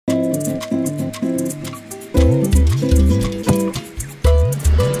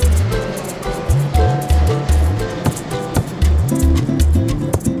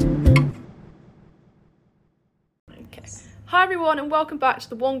everyone, and welcome back to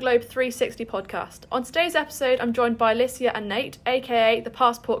the One Globe 360 podcast. On today's episode, I'm joined by Alicia and Nate, aka the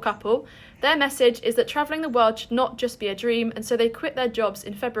Passport Couple. Their message is that travelling the world should not just be a dream, and so they quit their jobs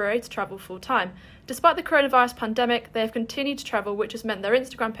in February to travel full-time. Despite the coronavirus pandemic, they have continued to travel, which has meant their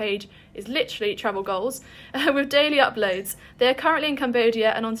Instagram page is literally travel goals, with daily uploads. They are currently in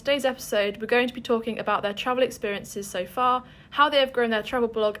Cambodia, and on today's episode, we're going to be talking about their travel experiences so far, how they have grown their travel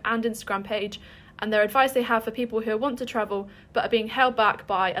blog and Instagram page, and their advice they have for people who want to travel but are being held back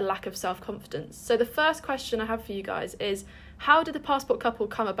by a lack of self-confidence. So the first question I have for you guys is, how did the Passport Couple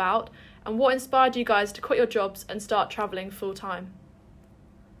come about, and what inspired you guys to quit your jobs and start travelling full-time?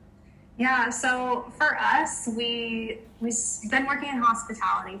 Yeah, so for us, we've been working in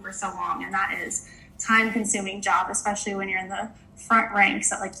hospitality for so long, and that is time-consuming job, especially when you're in the front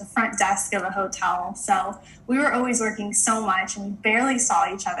ranks at like the front desk of a hotel. So we were always working so much, and we barely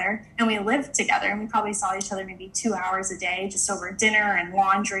saw each other, and we lived together, and we probably saw each other maybe 2 hours a day just over dinner and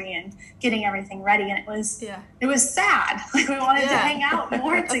laundry and getting everything ready. And it was sad. Like, we wanted to hang out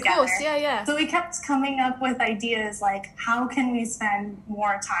more together. Of course, yeah. So we kept coming up with ideas like, how can we spend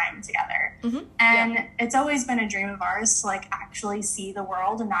more time together? Mm-hmm. And it's always been a dream of ours to like actually see the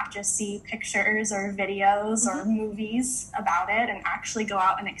world and not just see pictures or videos or movies about it, and actually go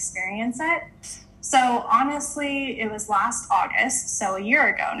out and experience it. So honestly, it was last August, so a year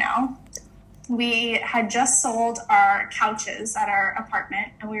ago now. We had just sold our couches at our apartment,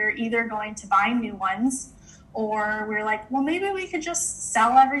 and we were either going to buy new ones, or we were like, well, maybe we could just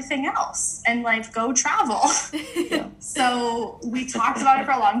sell everything else and like go travel. So we talked about it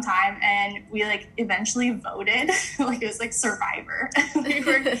for a long time, and we like eventually voted. Like, it was like Survivor.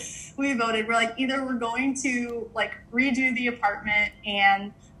 We voted. We're like, either we're going to like redo the apartment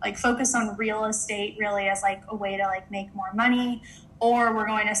and like focus on real estate really as like a way to like make more money, or we're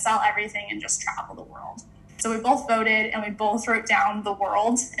going to sell everything and just travel the world. So we both voted, and we both wrote down the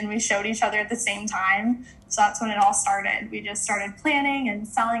world, and we showed each other at the same time. So that's when it all started. We just started planning and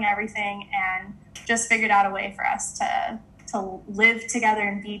selling everything, and just figured out a way for us to live together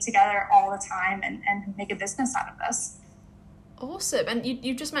and be together all the time, and make a business out of this. Awesome. And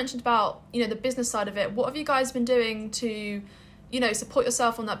you just mentioned about, the business side of it. What have you guys been doing to, support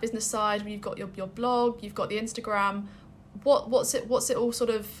yourself on that business side? You've got your blog, you've got the Instagram. What's it all sort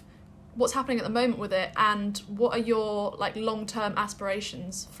of, what's happening at the moment with it, and what are your like long-term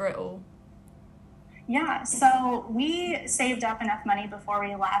aspirations for it all? Yeah, so we saved up enough money before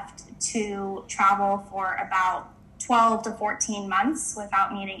we left to travel for about 12 to 14 months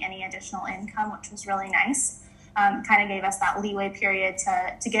without needing any additional income, which was really nice. Kind of gave us that leeway period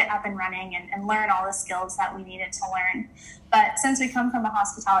to get up and running and learn all the skills that we needed to learn. But since we come from a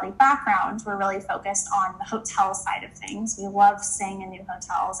hospitality background, we're really focused on the hotel side of things. We love staying in new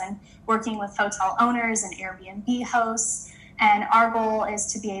hotels and working with hotel owners and Airbnb hosts. And our goal is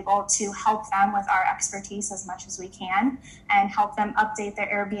to be able to help them with our expertise as much as we can, and help them update their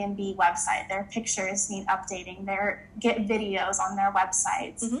Airbnb website. Their pictures need updating. Get videos on their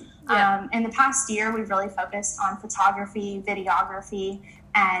websites. Mm-hmm. Yeah. In the past year, we've really focused on photography, videography,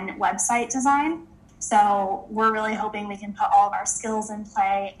 and website design. So we're really hoping we can put all of our skills in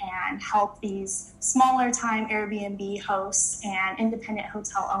play and help these smaller time Airbnb hosts and independent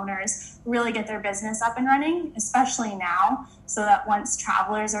hotel owners really get their business up and running, especially now, so that once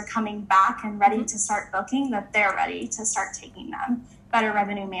travelers are coming back and ready to start booking, that they're ready to start taking them. Better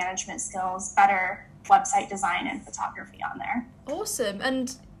revenue management skills, better website design and photography on there. Awesome.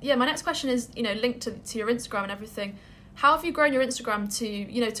 And yeah, my next question is, linked to your Instagram and everything. How have you grown your Instagram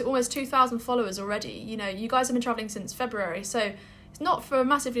to almost 2,000 followers already? You guys have been traveling since February, so it's not for a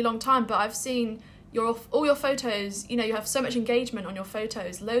massively long time, but I've seen all your photos, you have so much engagement on your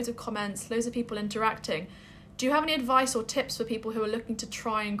photos, loads of comments, loads of people interacting. Do you have any advice or tips for people who are looking to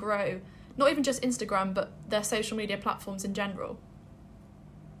try and grow, not even just Instagram, but their social media platforms in general?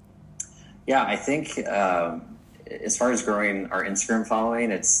 Yeah, I think as far as growing our Instagram following,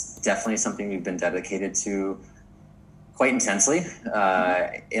 it's definitely something we've been dedicated to quite intensely.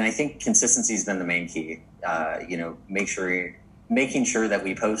 And I think consistency has been the main key. Making sure that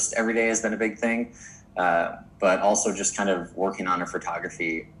we post every day has been a big thing, but also just kind of working on our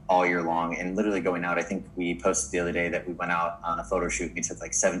photography all year long and literally going out. I think we posted the other day that we went out on a photo shoot and we took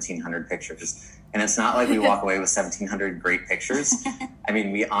like 1,700 pictures. And it's not like we walk away with 1,700 great pictures. I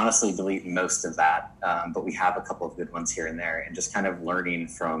mean, we honestly delete most of that, but we have a couple of good ones here and there, and just kind of learning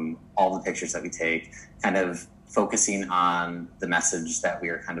from all the pictures that we take, kind of focusing on the message that we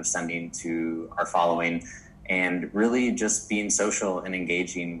are kind of sending to our following, and really just being social and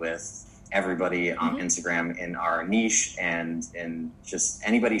engaging with everybody on Instagram in our niche and just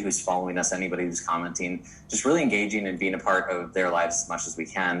anybody who's following us, anybody who's commenting, just really engaging and being a part of their lives as much as we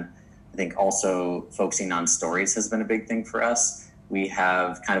can. I think also focusing on stories has been a big thing for us. We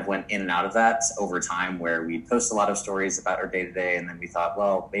have kind of went in and out of that over time, where we post a lot of stories about our day-to-day, and then we thought,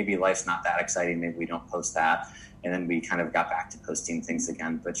 well, maybe life's not that exciting, maybe we don't post that. And then we kind of got back to posting things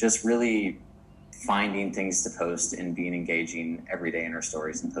again, but just really finding things to post and being engaging every day in our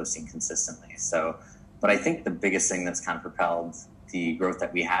stories and posting consistently. So, but I think the biggest thing that's kind of propelled the growth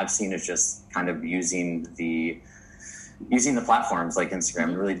that we have seen is just kind of using the platforms like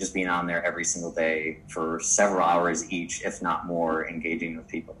Instagram, really just being on there every single day for several hours each, if not more, engaging with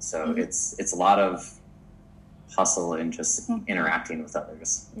people. So it's a lot of hustle and just interacting with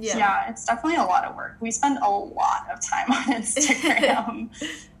others. Yeah, it's definitely a lot of work. We spend a lot of time on Instagram.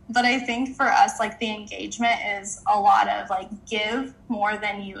 But I think for us, like, the engagement is a lot of like give more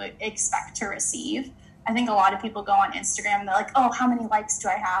than you expect to receive. I think a lot of people go on Instagram and they're like, oh, how many likes do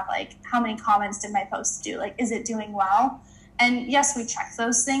I have? Like, how many comments did my post do? Like, is it doing well? And yes, we check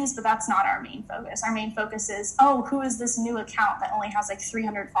those things, but that's not our main focus. Our main focus is, oh, who is this new account that only has like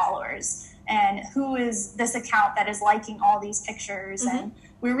 300 followers? And who is this account that is liking all these pictures? And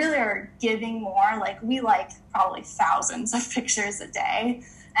we really are giving more. Like, we like probably thousands of pictures a day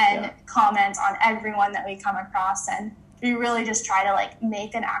and comment on everyone that we come across. And we really just try to like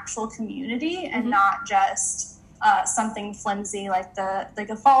make an actual community and not just something flimsy like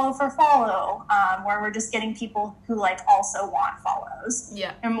a follow for follow, where we're just getting people who like also want follows.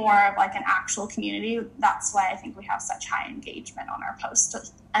 And more of like an actual community. That's why I think we have such high engagement on our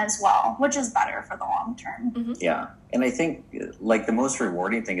posts as well, which is better for the long term. Yeah, and I think like the most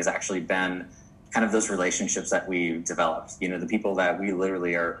rewarding thing has actually been kind of those relationships that we've developed, you know, the people that we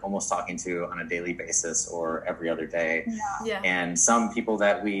literally are almost talking to on a daily basis or every other day. And some people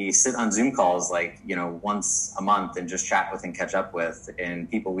that we sit on Zoom calls, like, you know, once a month and just chat with and catch up with, and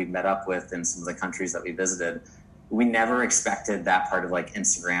people we've met up with in some of the countries that we visited. We never expected that part of like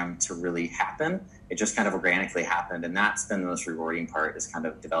Instagram to really happen. It just kind of organically happened. And that's been the most rewarding part, is kind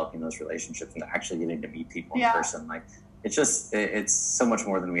of developing those relationships and actually getting to meet people in person. Like, it's just, it's so much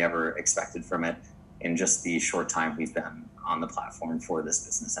more than we ever expected from it in just the short time we've been on the platform for this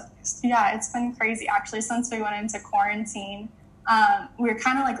business, at least. Yeah, it's been crazy. Actually, since we went into quarantine, we were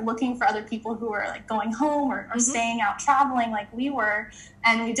kind of like looking for other people who were like going home or staying out traveling like we were.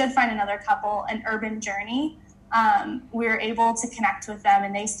 And we did find another couple, an Urban Journey. We were able to connect with them,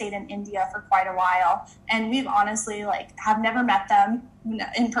 and they stayed in India for quite a while. And we've honestly like have never met them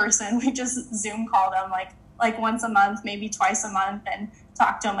in person. We just Zoom call them like once a month, maybe twice a month, and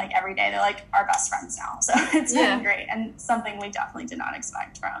talk to them like every day. They're like our best friends now. So it's been great, and something we definitely did not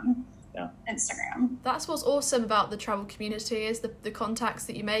expect from Instagram. That's what's awesome about the travel community, is the contacts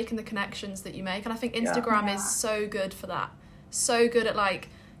that you make and the connections that you make. And I think Instagram is so good for that. So good at like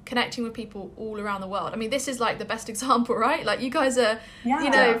connecting with people all around the world. I mean, this is like the best example, right? Like, you guys are, you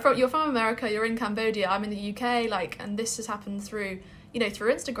know, you're from America, you're in Cambodia, I'm in the UK, like, and this has happened through, you know,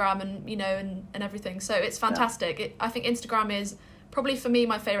 through Instagram and, you know, and everything. So it's fantastic. I think Instagram is probably, for me,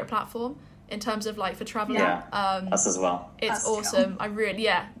 my favorite platform in terms of like for traveling. Us as well. It's awesome. I really,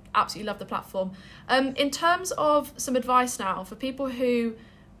 absolutely love the platform. In terms of some advice now for people who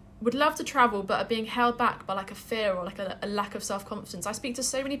would love to travel but are being held back by like a fear or like a lack of self-confidence. I speak to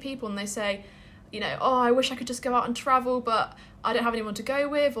so many people and they say, you know, oh, I wish I could just go out and travel, but I don't have anyone to go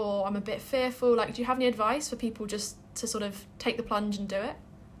with, or I'm a bit fearful. Like, do you have any advice for people just to sort of take the plunge and do it?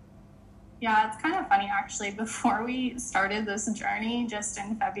 Yeah, it's kind of funny, actually. Before we started this journey, just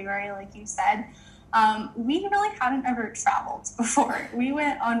in February, like you said, we really hadn't ever traveled before. We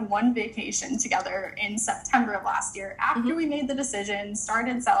went on one vacation together in September of last year. After we made the decision,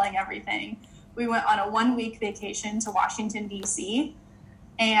 started selling everything, we went on a 1-week vacation to Washington, D.C.,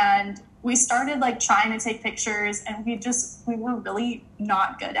 and we started like trying to take pictures, and we were really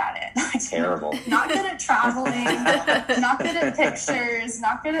not good at it. Like, terrible. Not good at traveling, not good at pictures,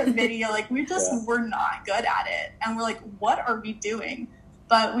 not good at video. Like, we just were not good at it. And we're like, what are we doing?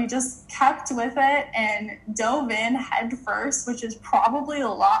 But we just kept with it and dove in head first, which is probably a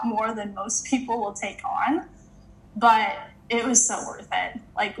lot more than most people will take on. But it was so worth it.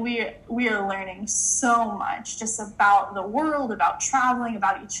 Like, we are learning so much just about the world, about traveling,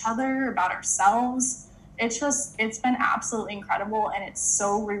 about each other, about ourselves. It's been absolutely incredible, and it's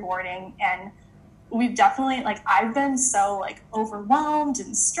so rewarding. And we've definitely, like, I've been so like overwhelmed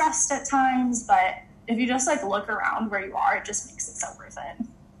and stressed at times, but if you just like look around where you are, it just makes it so worth it.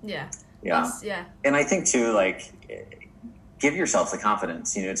 Yeah. And I think too, like, give yourself the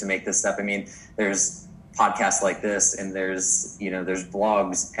confidence, you know, to make this step. I mean, there's podcasts like this, and there's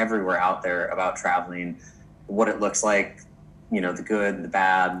blogs everywhere out there about traveling, what it looks like, the good, the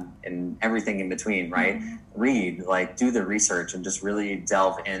bad, and everything in between, right? Mm-hmm. Read, do the research and just really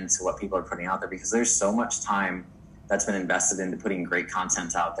delve into what people are putting out there, because there's so much time that's been invested into putting great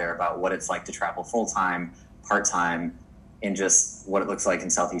content out there about what it's like to travel full-time, part-time, and just what it looks like in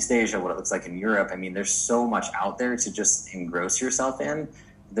Southeast Asia, what it looks like in Europe. I mean, there's so much out there to just engross yourself in.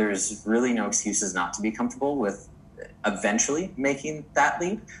 There's really no excuses not to be comfortable with eventually making that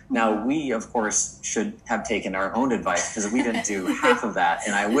leap. Now, we, of course, should have taken our own advice, because we didn't do half of that,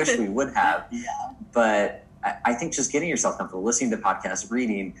 and I wish we would have. Yeah. But I think just getting yourself comfortable, listening to podcasts,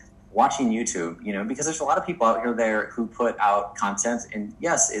 reading, watching YouTube, because there's a lot of people out here there who put out content, and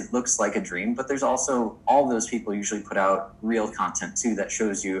yes, it looks like a dream, but there's also, all those people usually put out real content too that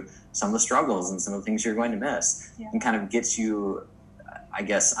shows you some of the struggles and some of the things you're going to miss, and kind of gets you, I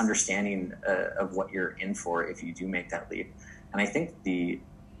guess, understanding of what you're in for if you do make that leap. And I think the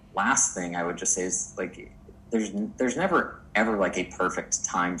last thing I would just say is, there's never ever a perfect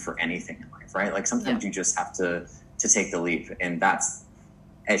time for anything in life, right? Sometimes you just have to take the leap, and that's,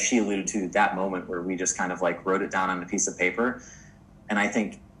 as she alluded to, that moment where we just kind of wrote it down on a piece of paper. And I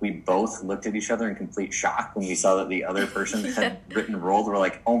think we both looked at each other in complete shock when we saw that the other person had written rolled. We're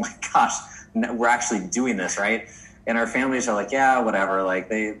like, oh my gosh, we're actually doing this, right? And our families are like, yeah, whatever.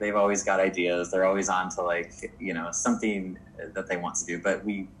 They've always got ideas. They're always on to something that they want to do. But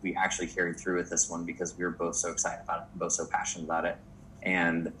we actually carried through with this one because we were both so excited about it, both so passionate about it.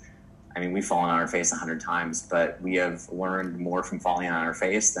 And I mean, we've fallen on our face 100 times, but we have learned more from falling on our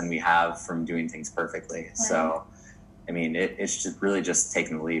face than we have from doing things perfectly. Right. So, I mean, it's just really just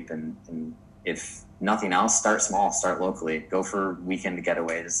taking the leap. And if nothing else, start small, start locally, go for weekend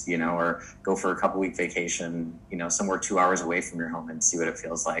getaways, or go for a couple-week vacation, somewhere 2 hours away from your home, and see what it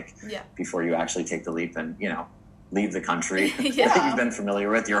feels like before you actually take the leap and, leave the country that you've been familiar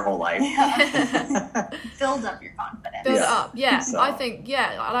with your whole life. Yeah. Build up your confidence. Build it up. Yeah. So. I think,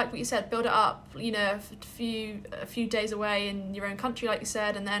 I like what you said, build it up, a few days away in your own country, like you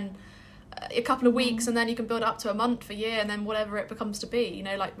said, and then a couple of weeks, and then you can build it up to a month, a year, and then whatever it becomes to be,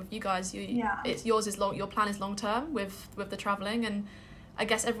 like with you guys, it's yours is long, your plan is long term with the traveling. And I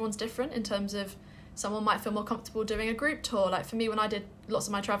guess everyone's different in terms of, someone might feel more comfortable doing a group tour. Like for me, when I did lots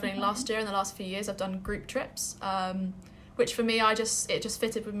of my traveling last year, in the last few years, I've done group trips, which for me, it just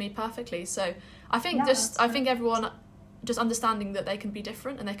fitted with me perfectly. So I think I think everyone just understanding that they can be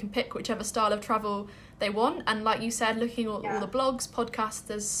different and they can pick whichever style of travel they want. And like you said, looking at all the blogs, podcasts,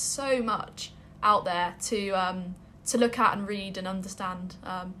 there's so much out there to look at and read and understand.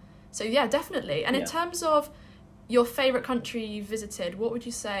 So yeah, definitely. And in terms of your favourite country you visited, what would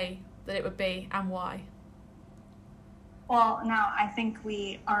you say that it would be, and why? Well, now I think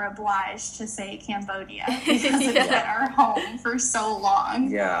we are obliged to say Cambodia, because it's been our home for so long.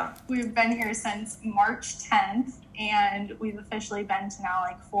 Yeah. We've been here since March 10th, and we've officially been to now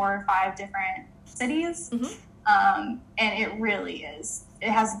 4 or 5 different cities. Mm-hmm. And it really is. It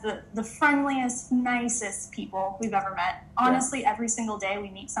has the friendliest, nicest people we've ever met. Honestly, every single day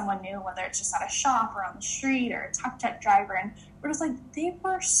we meet someone new, whether it's just at a shop or on the street or a tuk-tuk driver, and we're just they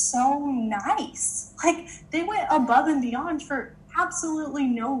were so nice. They went above and beyond for absolutely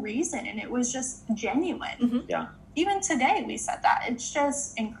no reason, and it was just genuine. Mm-hmm. Yeah. Even today we said that. It's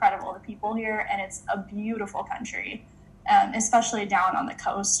just incredible, the people here, and it's a beautiful country. Especially down on the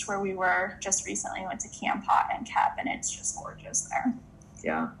coast where we were just recently, went to Kampot and Kep, and it's just gorgeous there.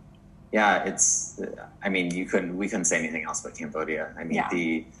 Yeah. It's, I mean, we couldn't say anything else but Cambodia. I mean,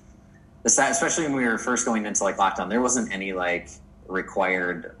 the especially when we were first going into lockdown, there wasn't any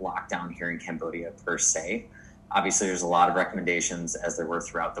required lockdown here in Cambodia per se. Obviously there's a lot of recommendations, as there were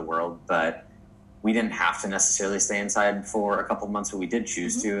throughout the world, but we didn't have to necessarily stay inside for a couple of months, but we did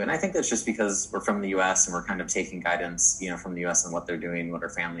choose to. And I think that's just because we're from the U.S. and we're kind of taking guidance, from the U.S. and what they're doing, what our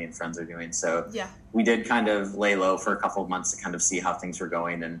family and friends are doing. So we did kind of lay low for a couple of months to kind of see how things were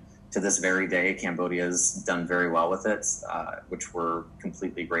going. And to this very day, Cambodia's done very well with it, which we're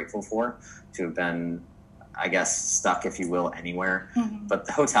completely grateful for, to have been, I guess, stuck, if you will, anywhere. Mm-hmm. But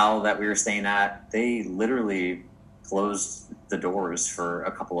the hotel that we were staying at, they literally closed the doors for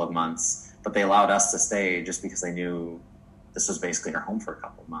a couple of months. But they allowed us to stay just because they knew this was basically our home for a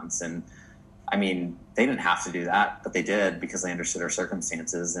couple of months. And I mean, they didn't have to do that, but they did because they understood our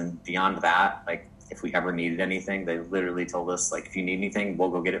circumstances. And beyond that, if we ever needed anything, they literally told us, if you need anything,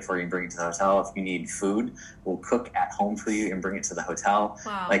 we'll go get it for you and bring it to the hotel. If you need food, we'll cook at home for you and bring it to the hotel.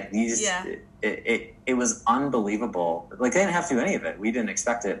 Wow. It was unbelievable. They didn't have to do any of it. We didn't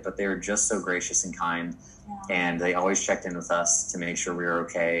expect it, but they were just so gracious and kind. And they always checked in with us to make sure we were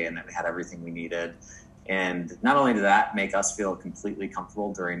okay and that we had everything we needed. And not only did that make us feel completely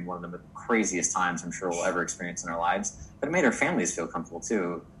comfortable during one of the craziest times I'm sure we'll ever experience in our lives, but it made our families feel comfortable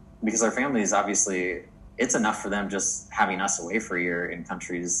too, because our families, obviously, it's enough for them just having us away for a year in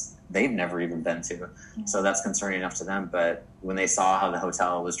countries they've never even been to. So that's concerning enough to them. But when they saw how the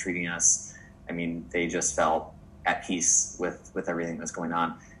hotel was treating us, I mean, they just felt at peace with everything that's going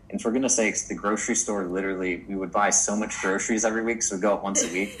on. And for goodness sakes, the grocery store, literally, we would buy so much groceries every week, so we'd go up once a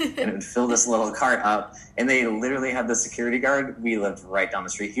week, and it would fill this little cart up. And they literally had the security guard. We lived right down the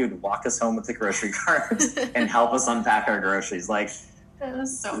street. He would walk us home with the grocery cart and help us unpack our groceries. Like, that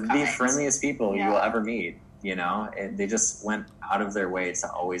was so kind. The friendliest people you will ever meet, you know? And they just went out of their way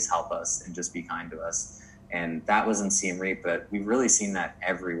to always help us and just be kind to us. And that was in Siem Reap, but we've really seen that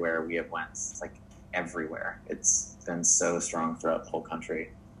everywhere we have went. It's like everywhere. It's been so strong throughout the whole country.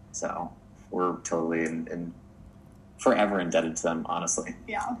 So we're totally and forever indebted to them, honestly.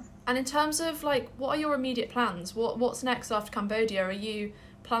 Yeah. And in terms of, like, what are your immediate plans? What's next after Cambodia? Are you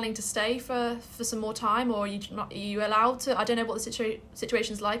planning to stay for some more time, or are you allowed to? I don't know what the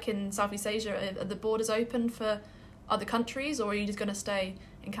situation's like in Southeast Asia. Are the borders open for other countries, or are you just going to stay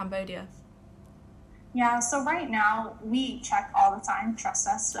in Cambodia? Yeah, so right now we check all the time. Trust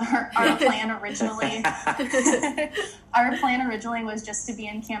us. Our plan originally, was just to be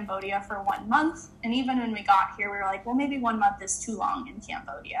in Cambodia for 1 month. And even when we got here, we were like, well, maybe 1 month is too long in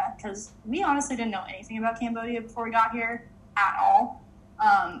Cambodia, because we honestly didn't know anything about Cambodia before we got here at all.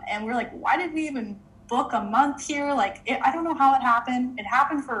 And we're like, why did we even book a month here? Like, I don't know how it happened. It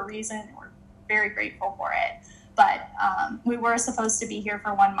happened for a reason. And we're very grateful for it. But we were supposed to be here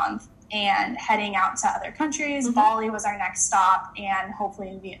for 1 month and heading out to other countries. Mm-hmm. Bali was our next stop, and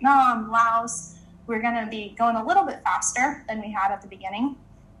hopefully Vietnam, Laos. We're going to be going a little bit faster than we had at the beginning.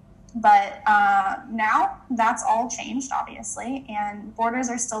 But now that's all changed, obviously, and borders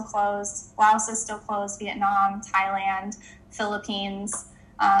are still closed. Laos is still closed, Vietnam, Thailand, Philippines,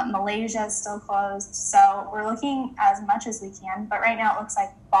 Malaysia is still closed. So we're looking as much as we can. But right now it looks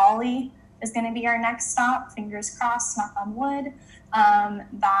like Bali is going to be our next stop. Fingers crossed, knock on wood.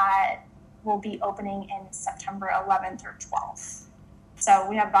 That will be opening in September 11th or 12th. So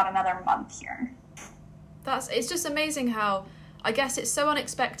we have about another month here. It's just amazing how, I guess it's so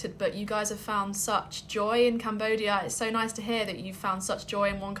unexpected, but you guys have found such joy in Cambodia. It's so nice to hear that you've found such joy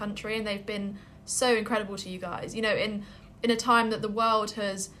in one country, and they've been so incredible to you guys. You know, in a time that the world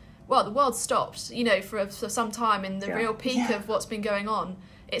stopped, you know, for some time in the real peak of what's been going on.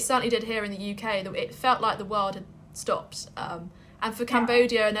 It certainly did here in the UK. That it felt like the world had stopped. And for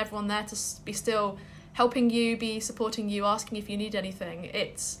Cambodia and everyone there to be still helping you, be supporting you, asking if you need anything,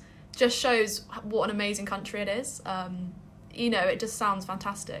 it's just shows what an amazing country it is. You know, it just sounds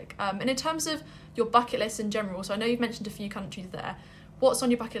fantastic. And in terms of your bucket list in general, so I know you've mentioned a few countries there. What's on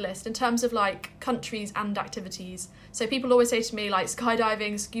your bucket list in terms of, like, countries and activities? So people always say to me, like,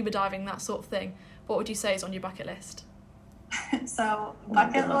 skydiving, scuba diving, that sort of thing. What would you say is on your bucket list? So,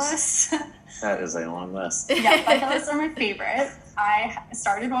 bucket list. That is a long list. Yeah, bucket lists are my favorite. I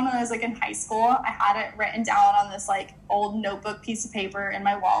started one when I was, like, in high school. I had it written down on this, like, old notebook piece of paper in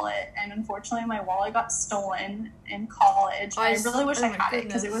my wallet. And unfortunately, my wallet got stolen in college. I really wish I had it,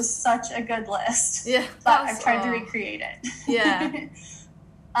 because it was such a good list. Yeah. But I've tried to recreate it. Yeah.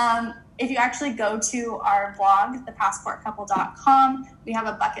 If you actually go to our blog, thepassportcouple.com, we have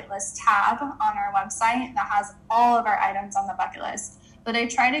a bucket list tab on our website that has all of our items on the bucket list. But I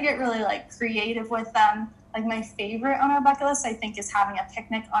try to get really, like, creative with them. Like, my favorite on our bucket list, I think, is having a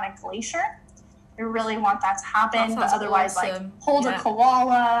picnic on a glacier. I really want that to happen, but otherwise, awesome. Like, hold a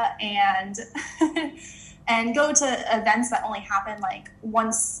koala and and go to events that only happen, like,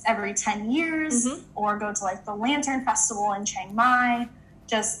 once every 10 years, or go to, like, the Lantern Festival in Chiang Mai.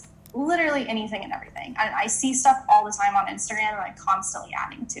 Just literally anything and everything. And I see stuff all the time on Instagram, like, constantly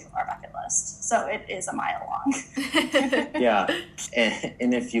adding to our bucket list. So it is a mile long. Yeah.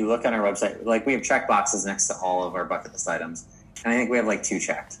 And if you look on our website, like, we have check boxes next to all of our bucket list items. And I think we have, like, 2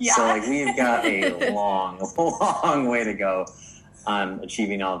 checked. Yeah. So, like, we've got a long way to go on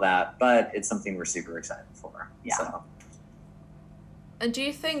achieving all that. But it's something we're super excited for. Yeah. So. And do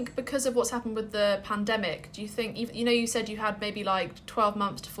you think, because of what's happened with the pandemic, do you think, you know, you said you had maybe like 12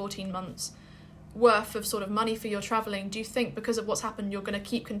 months to 14 months worth of sort of money for your travelling. Do you think because of what's happened, you're going to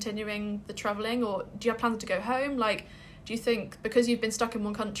keep continuing the travelling, or do you have plans to go home? Like, do you think because you've been stuck in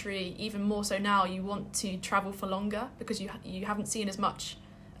one country, even more so now, you want to travel for longer because you haven't seen as much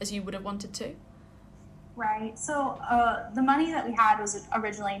as you would have wanted to? Right. So the money that we had was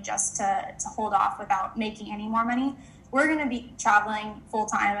originally just to hold off without making any more money. We're going to be traveling full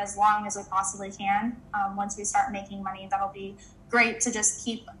time as long as we possibly can. Once we start making money, that'll be great to just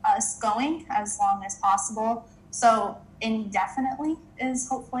keep us going as long as possible. So indefinitely is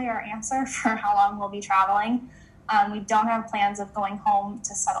hopefully our answer for how long we'll be traveling. We don't have plans of going home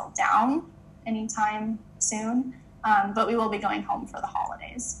to settle down anytime soon, but we will be going home for the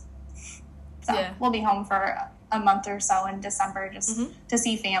holidays. So we'll be home for a month or so in December just to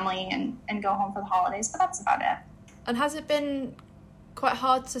see family and go home for the holidays, but that's about it. And has it been quite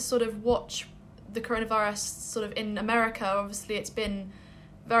hard to sort of watch the coronavirus sort of in America? Obviously it's been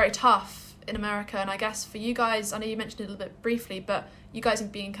very tough in America, and I guess for you guys, I know you mentioned it a little bit briefly, but you guys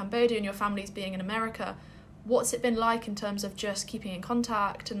being in Cambodia and your families being in America, what's it been like in terms of just keeping in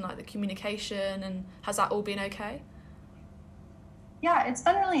contact and like the communication, and has that all been okay? Yeah, it's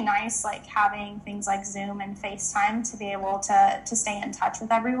been really nice, like having things like Zoom and FaceTime to be able to stay in touch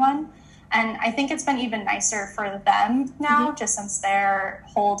with everyone. And I think it's been even nicer for them now, just since they're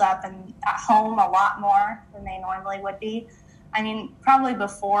holed up and at home a lot more than they normally would be. I mean, probably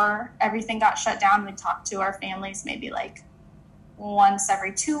before everything got shut down, we'd talk to our families maybe like once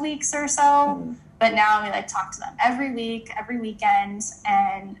every 2 weeks or so. But now we like talk to them every week, every weekend,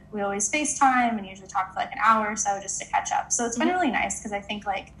 and we always FaceTime and usually talk for like an hour or so just to catch up. So it's been really nice because I think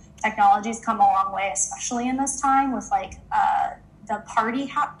like technology's come a long way, especially in this time with like the party,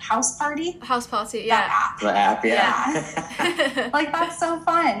 house party. House party, yeah. The app, yeah. Like that's so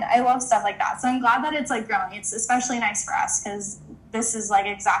fun. I love stuff like that. So I'm glad that it's like growing. It's especially nice for us because this is like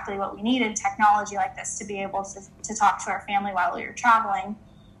exactly what we needed, technology like this to be able to talk to our family while we were traveling.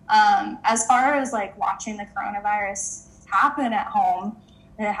 As far as like watching the coronavirus happen at home,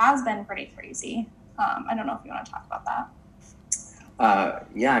 it has been pretty crazy. I don't know if you want to talk about that.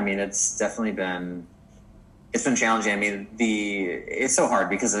 Yeah, I mean, it's definitely been challenging. I mean, it's so hard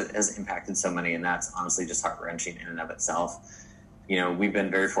because it has impacted so many, and that's honestly just heart-wrenching in and of itself. You know, we've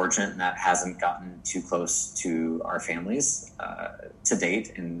been very fortunate, and that hasn't gotten too close to our families to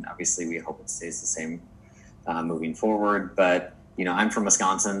date, and obviously we hope it stays the same moving forward. But you know, I'm from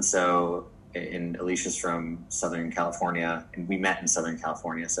Wisconsin, and Alicia's from Southern California, and we met in Southern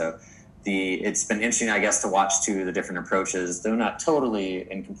California. So it's been interesting, I guess, to watch too the different approaches, though not totally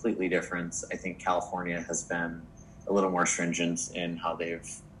and completely different. I think California has been a little more stringent in how they've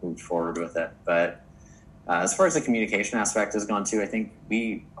moved forward with it. But as far as the communication aspect has gone too, I think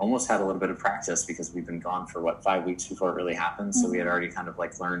we almost had a little bit of practice because we've been gone for 5 weeks before it really happened. So we had already kind of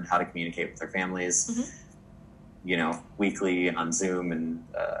like learned how to communicate with our families. You know, weekly on Zoom, and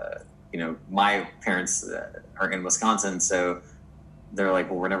you know, my parents are in Wisconsin, so they're like,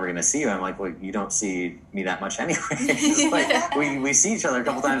 well, we're never going to see you. I'm like, well, you don't see me that much anyway. Like, we see each other a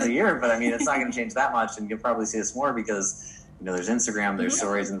couple times a year, but I mean, it's not going to change that much, and you'll probably see us more because, you know, there's Instagram, there's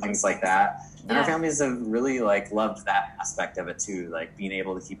stories and things like that. And our families have really like loved that aspect of it too, like being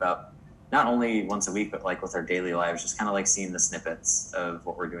able to keep up not only once a week, but like with our daily lives, just kind of like seeing the snippets of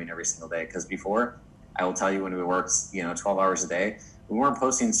what we're doing every single day. Because before, I will tell you, when we worked, 12 hours a day, we weren't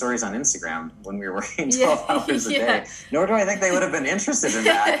posting stories on Instagram when we were working 12 hours a day. Nor do I think they would have been interested in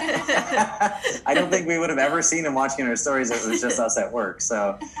that. I don't think we would have ever seen them watching our stories if it was just us at work.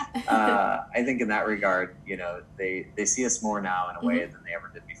 So I think in that regard, they see us more now in a way than they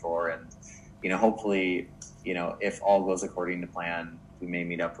ever did before. And, hopefully, if all goes according to plan, we may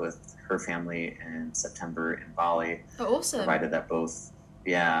meet up with her family in September in Bali. Oh, awesome. Provided that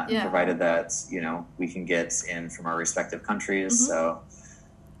provided that, we can get in from our respective countries. So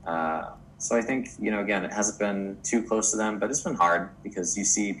I think, again, it hasn't been too close to them, but it's been hard because you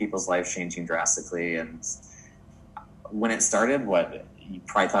see people's lives changing drastically. And when it started, you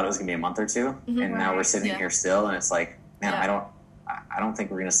probably thought it was gonna be a month or two. And now we're sitting here still, and it's like, man, I don't think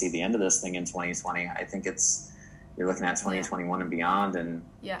we're going to see the end of this thing in 2020. I think you're looking at 2021 and beyond, and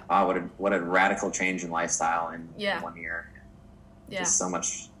wow, what a radical change in lifestyle in 1 year. Just so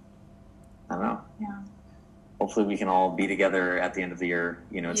much, I don't know. Hopefully we can all be together at the end of the year,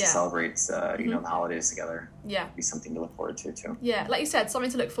 to celebrate, the holidays together. Be something to look forward to too. Yeah, like you said, something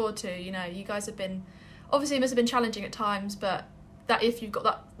to look forward to. You guys have been, obviously it must have been challenging at times, but that if you've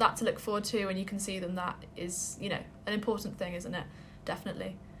got that to look forward to and you can see them, that is, an important thing, isn't it?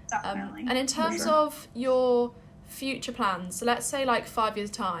 Definitely. And in terms of your future plans, so let's say like 5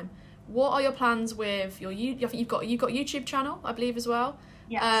 years time, what are your plans with you've got YouTube channel, I believe, as well?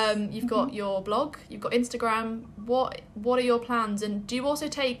 Yes. You've got your blog, you've got Instagram. What are your plans? And do you also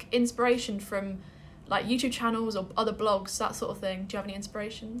take inspiration from like YouTube channels or other blogs, that sort of thing? Do you have any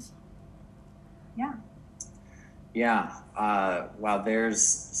inspirations? Wow, there's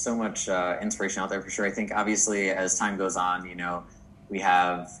so much inspiration out there for sure. I think obviously as time goes on, we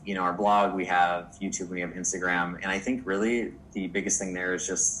have, our blog, we have YouTube, we have Instagram. And I think really the biggest thing there is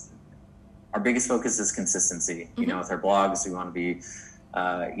just our biggest focus is consistency. You know, with our blogs, we want to be,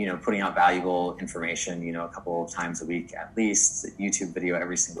 putting out valuable information, a couple of times a week at least, YouTube video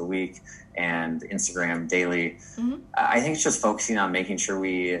every single week, and Instagram daily. I think it's just focusing on making sure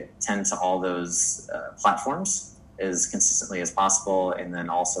we tend to all those platforms as consistently as possible. And then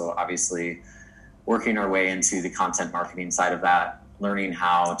also obviously working our way into the content marketing side of that, learning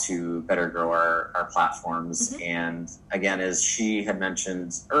how to better grow our platforms. And again, as she had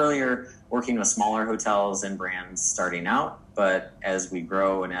mentioned earlier, working with smaller hotels and brands starting out. But as we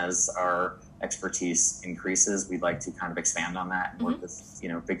grow and as our expertise increases, we'd like to kind of expand on that and work with,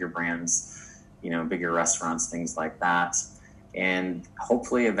 bigger brands, bigger restaurants, things like that. And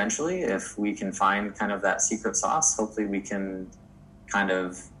hopefully eventually, if we can find kind of that secret sauce, hopefully we can kind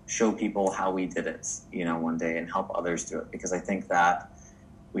of show people how we did it, one day, and help others do it. Because I think that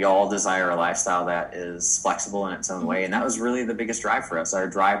we all desire a lifestyle that is flexible in its own way. And that was really the biggest drive for us. Our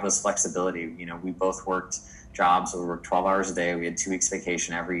drive was flexibility. We both worked jobs. We worked 12 hours a day. We had 2 weeks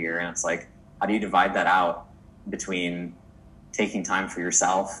vacation every year. And it's like, how do you divide that out between taking time for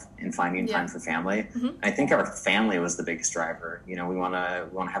yourself and finding time for family? I think our family was the biggest driver. We want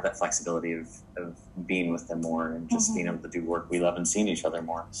to have that flexibility of being with them more and just being able to do work we love and seeing each other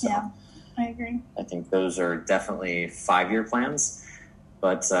more. So yeah, I agree. I think those are definitely 5-year plans,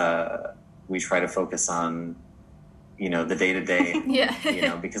 but we try to focus on the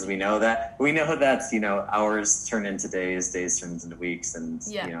day-to-day, because we know that hours turn into days turn into weeks, and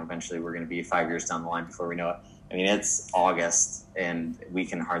eventually we're going to be 5 years down the line before we know it. I mean, it's August and we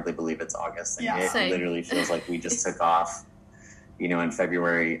can hardly believe it's August. And it literally feels like we just took off, in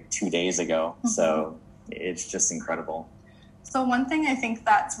February 2 days ago. So it's just incredible. So one thing I think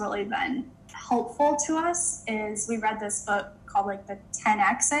that's really been helpful to us is we read this book called like the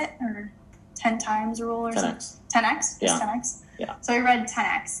 10X or 10 times rule or 10X. something. 10X? Yeah. 10X? Yeah. So we read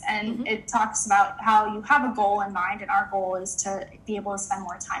 10X, and it talks about how you have a goal in mind, and our goal is to be able to spend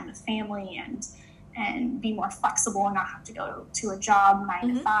more time with family and be more flexible and not have to go to a job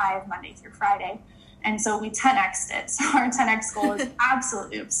 9 to 5, Monday through Friday. And so we 10X'd it. So our 10X goal is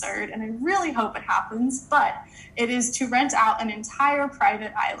absolutely absurd, and I really hope it happens, but it is to rent out an entire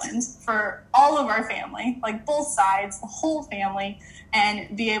private island for all of our family, like both sides, the whole family,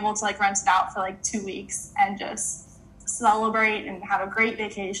 and be able to like rent it out for like 2 weeks and just celebrate and have a great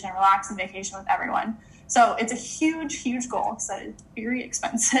vacation, a relaxing vacation with everyone. So it's a huge, huge goal because it's very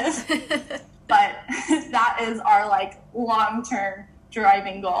expensive, but that is our like long-term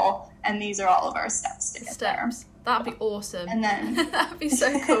driving goal, and these are all of our steps to get there. That'd be awesome. And then that'd be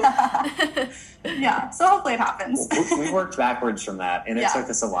so cool. Yeah, so hopefully it happens. We worked backwards from that, and it took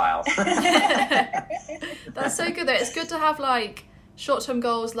us a while. That's so good though. It's good to have like short-term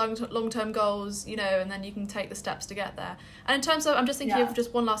goals, long-term goals, and then you can take the steps to get there. And in terms of, I'm just thinking of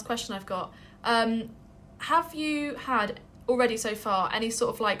just one last question I've got. Have you had already so far any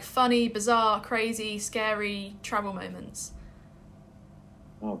sort of like funny, bizarre, crazy, scary travel moments?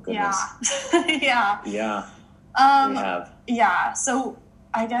 Oh goodness. Yeah. Yeah. We have. Yeah. So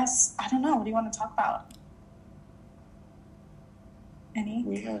I guess I don't know. What do you want to talk about? Any?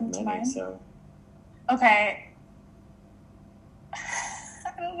 We have many. So. Okay.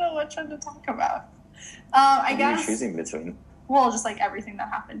 I don't know which one to talk about. I guess. What are you choosing between? Well, just like everything that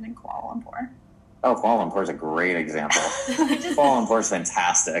happened in Kuala Lumpur. Oh, Kuala Lumpur is a great example. Kuala Lumpur is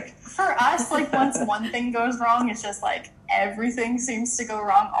fantastic. For us, like once one thing goes wrong, it's just like everything seems to go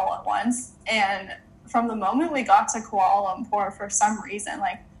wrong all at once. And from the moment we got to Kuala Lumpur, for some reason,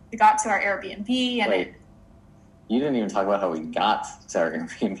 like we got to our Airbnb and Wait, you didn't even talk about how we got to our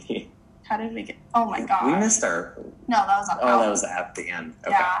Airbnb. How did we get? Oh my god, we missed our. No, that was not. Oh, that was at the end.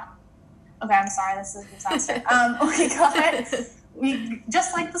 Okay. Yeah. Okay, I'm sorry. This is a disaster. We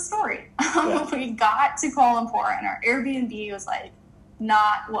just like the story. We got to Kuala Lumpur and our Airbnb was like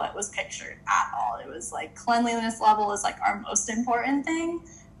not what was pictured at all. It was like cleanliness level is like our most important thing.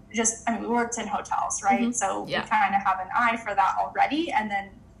 We worked in hotels, right? So we kind of have an eye for that already. And then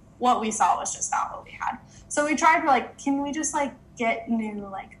what we saw was just not what we had. So we tried can we just like get new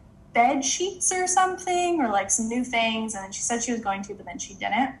like bed sheets or something, or like some new things? And then she said she was going to, but then she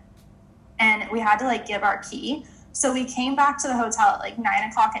didn't. And we had to like give our key. So we came back to the hotel at like 9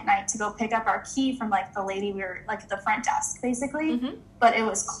 o'clock at night to go pick up our key from like the lady we were like at the front desk basically, but it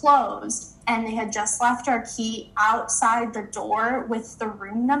was closed and they had just left our key outside the door with the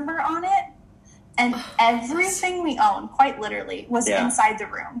room number on it. And everything we own, quite literally, was inside the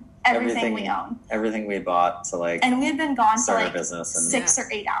room. Everything we own. Everything we bought to like. And we had been gone for like business 6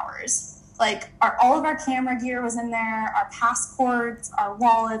 or 8 hours. Like all of our camera gear was in there, our passports, our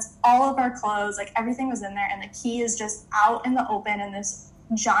wallets, all of our clothes, like everything was in there. And the key is just out in the open in this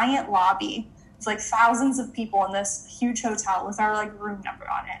giant lobby. It's like thousands of people in this huge hotel with our like room number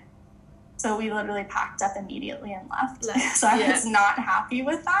on it. So we literally packed up immediately and left. So I was not happy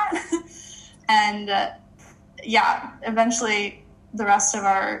with that. And eventually the rest of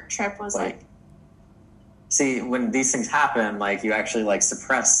our trip was like. See, when these things happen, like you actually like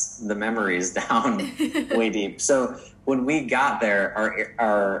suppress the memories down way deep. So when we got there,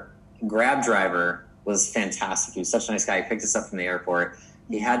 our Grab driver was fantastic. He was such a nice guy. He picked us up from the airport.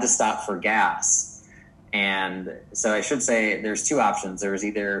 He had to stop for gas. And so I should say there's two options. There was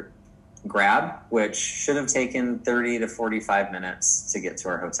either Grab, which should have taken 30 to 45 minutes to get to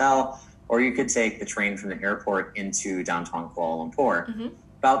our hotel, or you could take the train from the airport into downtown Kuala Lumpur.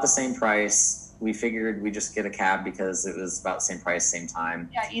 About the same price. We figured we'd just get a cab because it was about the same price, same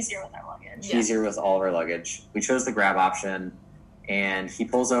time. Yeah, easier with our luggage. Easier with all of our luggage. We chose the Grab option, and he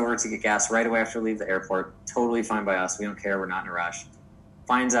pulls over to get gas right away after we leave the airport. Totally fine by us. We don't care. We're not in a rush.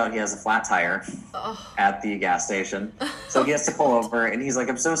 Finds out he has a flat tire at the gas station. So he has to pull over, and he's like,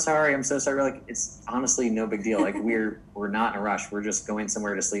 I'm so sorry. We're like, it's honestly no big deal. Like, we're not in a rush. We're just going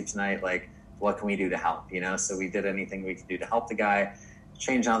somewhere to sleep tonight. Like, what can we do to help? You know? So we did anything we could do to help the guy.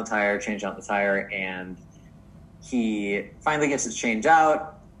 Change out the tire, and he finally gets it changed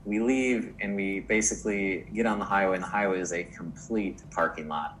out. We leave, and we basically get on the highway, and the highway is a complete parking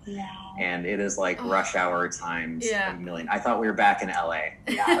lot. Yeah. And it is like rush hour times a million. I thought we were back in LA.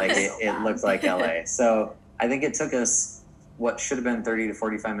 Yeah. Like it looked like LA. So I think it took us what should have been 30 to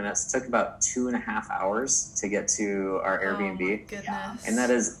 45 minutes. It took about 2.5 hours to get to our Airbnb. Oh my goodness. And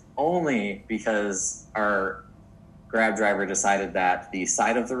that is only because our Grab driver decided that the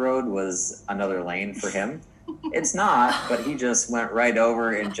side of the road was another lane for him. It's not, but he just went right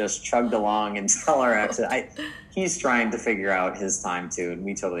over and just chugged along until our exit. He's trying to figure out his time too, and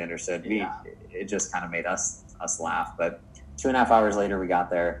we totally understood. It just kind of made us laugh. But 2.5 hours later, we got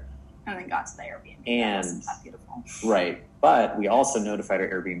there. And then got to the Airbnb. And that was beautiful. Right. But we also notified our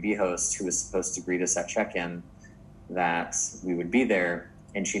Airbnb host, who was supposed to greet us at check-in, that we would be there,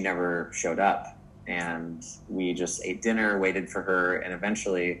 and she never showed up. And we just ate dinner, waited for her, and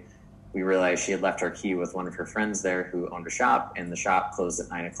eventually we realized she had left our key with one of her friends there who owned a shop, and the shop closed at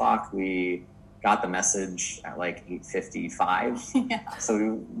 9 o'clock. We got the message at like 8:55. Yeah. So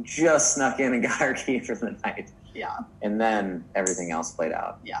we just snuck in and got our key for the night. Yeah. And then everything else played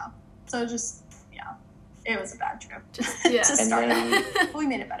out. Yeah. So it was a bad trip. To And start then, out. We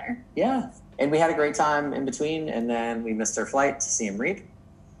made it better. Yeah. And we had a great time in between, and then we missed our flight to Siem Reap,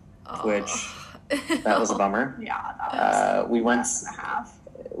 which that was a bummer. Yeah, that was we went. and a half.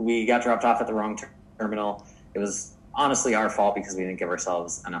 We got dropped off at the wrong terminal. It was honestly our fault because we didn't give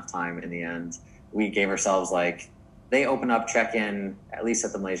ourselves enough time in the end. We gave ourselves they open up check-in, at least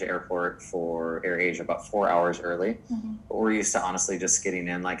at the Malaysia airport for AirAsia, about 4 hours early. But we're used to honestly just getting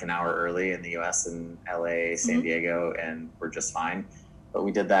in like an hour early in the US and LA, San Diego, and we're just fine. But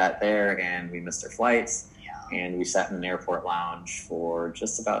we did that there, and we missed our flights. And we sat in an airport lounge for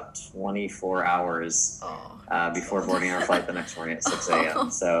just about 24 hours before boarding our flight the next morning at 6 a.m.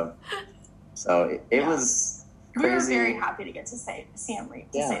 So it was crazy. We were very happy to get to Siem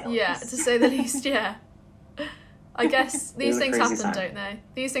Reap, to say the least. Yeah, to say the least, yeah. I guess these things happen, time. don't they?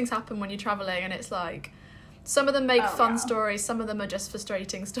 These things happen when you're travelling, and it's like, some of them make fun stories, some of them are just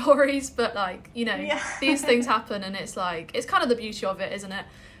frustrating stories, but these things happen, and it's like, it's kind of the beauty of it, isn't it?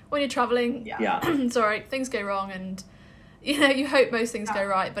 When you're travelling, sorry, things go wrong, and you hope most things go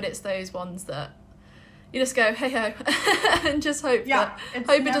right, but it's those ones that you just go hey ho and just hope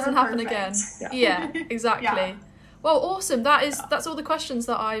it doesn't happen again. Yeah, exactly. Yeah. Well, awesome. That's all the questions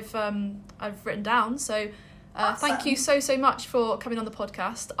that I've written down. So awesome. Thank you so much for coming on the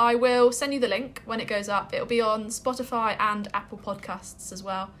podcast. I will send you the link when it goes up. It'll be on Spotify and Apple Podcasts as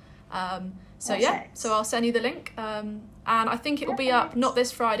well. So I'll send you the link, and I think it will be up not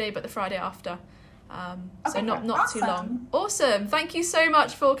this Friday but the Friday after, so not too long. Awesome. Thank you so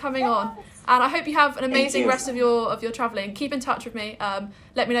much for coming on, and I hope you have an amazing rest of your travelling. Keep in touch with me.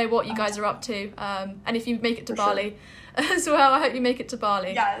 Let me know what you guys are up to, and if you make it to Bali as well. I hope you make it to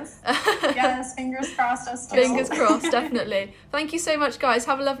Bali. Yes, fingers crossed us too. Fingers crossed, definitely. Thank you so much, guys.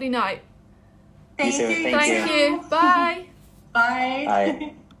 Have a lovely night. Thank you. Thank you. Bye.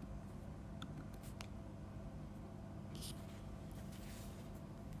 Bye.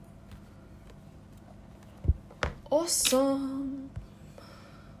 Awesome.